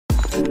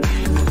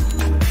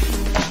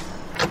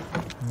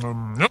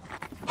Yep.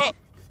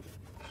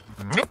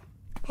 Yep.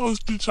 I was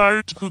too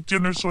tired to cook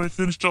dinner, so I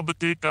finished all the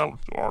takeout.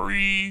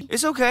 Sorry.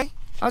 It's okay.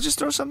 I'll just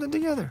throw something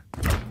together.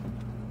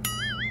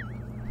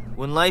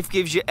 When life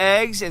gives you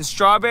eggs and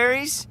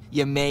strawberries,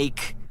 you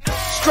make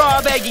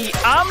Strawbeggy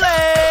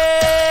Omelette!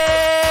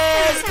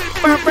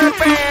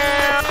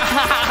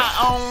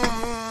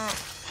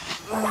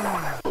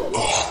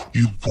 Oh,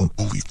 you won't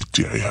believe the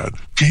day I had.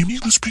 Jamie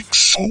was being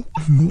so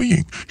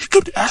annoying. He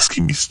kept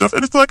asking me stuff,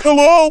 and it's like,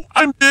 hello,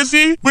 I'm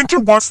busy. Winter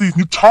wants these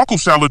new taco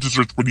salad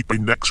desserts ready by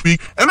next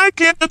week, and I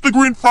can't get the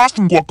green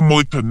frosting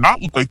guacamole to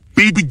not look like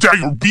baby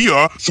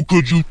diarrhea, so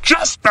could you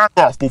just back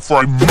off before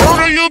I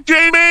murder you,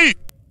 Jamie?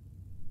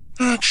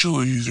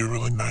 Actually, he's a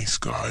really nice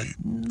guy.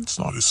 It's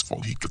not his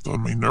fault he gets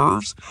on my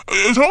nerves.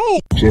 At all.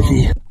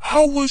 Jeffy.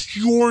 How was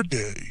your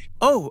day?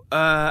 Oh,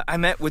 I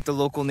met with the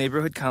local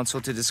neighborhood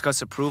council to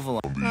discuss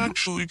approval.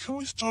 Actually, can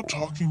we stop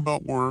talking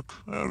about work?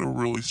 I had a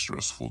really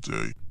stressful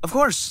day. Of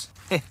course.